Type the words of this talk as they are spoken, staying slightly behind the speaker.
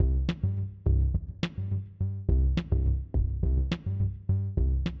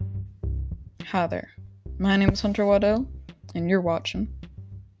Hi there, my name is Hunter Waddell, and you're watching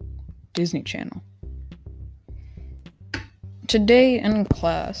Disney Channel. Today in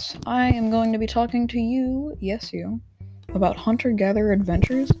class, I am going to be talking to you, yes you, about hunter-gatherer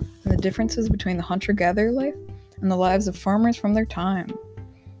adventures and the differences between the hunter-gatherer life and the lives of farmers from their time.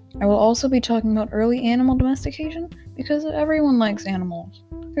 I will also be talking about early animal domestication because everyone likes animals.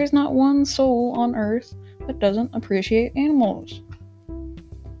 There's not one soul on Earth that doesn't appreciate animals.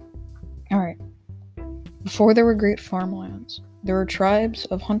 Alright. Before there were great farmlands, there were tribes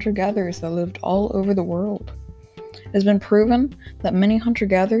of hunter-gatherers that lived all over the world. It has been proven that many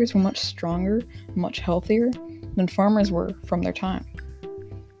hunter-gatherers were much stronger and much healthier than farmers were from their time.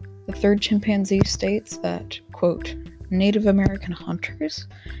 The Third Chimpanzee states that, quote, Native American hunters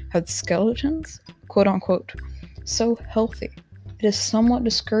had skeletons, quote unquote, so healthy it is somewhat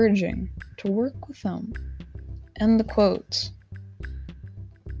discouraging to work with them. End the quotes.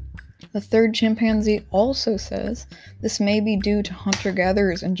 The third chimpanzee also says this may be due to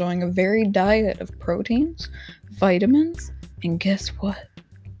hunter-gatherers enjoying a varied diet of proteins, vitamins, and guess what?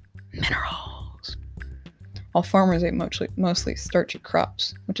 Minerals. While farmers ate mostly starchy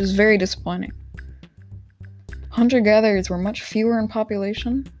crops, which is very disappointing. Hunter-gatherers were much fewer in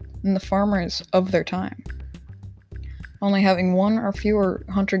population than the farmers of their time, only having one or fewer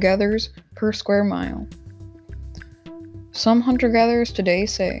hunter-gatherers per square mile. Some hunter-gatherers today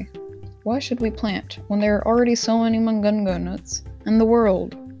say, why should we plant when there are already so many mungungo nuts in the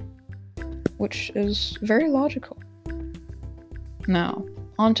world? Which is very logical. Now,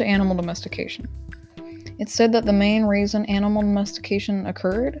 on to animal domestication. It's said that the main reason animal domestication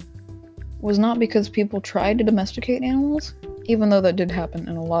occurred was not because people tried to domesticate animals, even though that did happen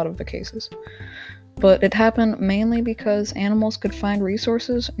in a lot of the cases, but it happened mainly because animals could find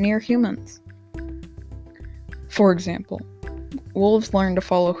resources near humans. For example, wolves learned to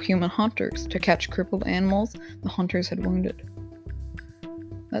follow human hunters to catch crippled animals the hunters had wounded.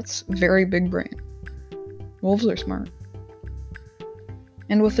 That's very big brain. Wolves are smart.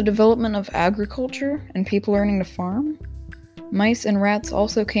 And with the development of agriculture and people learning to farm, mice and rats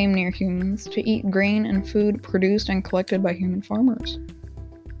also came near humans to eat grain and food produced and collected by human farmers.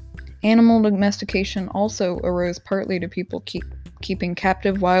 Animal domestication also arose partly to people keeping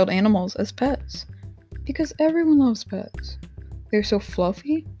captive wild animals as pets, because everyone loves pets. They're so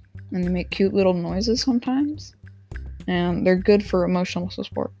fluffy, and they make cute little noises sometimes, and they're good for emotional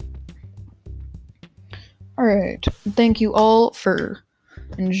support. Alright, thank you all for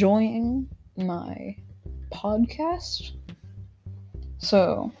enjoying my podcast.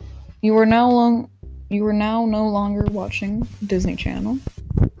 So, you are now no longer watching Disney Channel.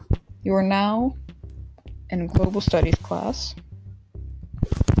 You are now in Global Studies class,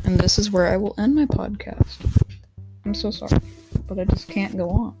 and this is where I will end my podcast. I'm so sorry, but I just can't go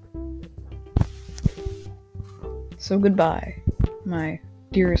on. So goodbye, my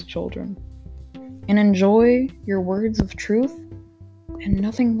dearest children, and enjoy your words of truth and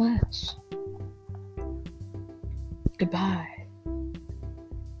nothing less. Goodbye.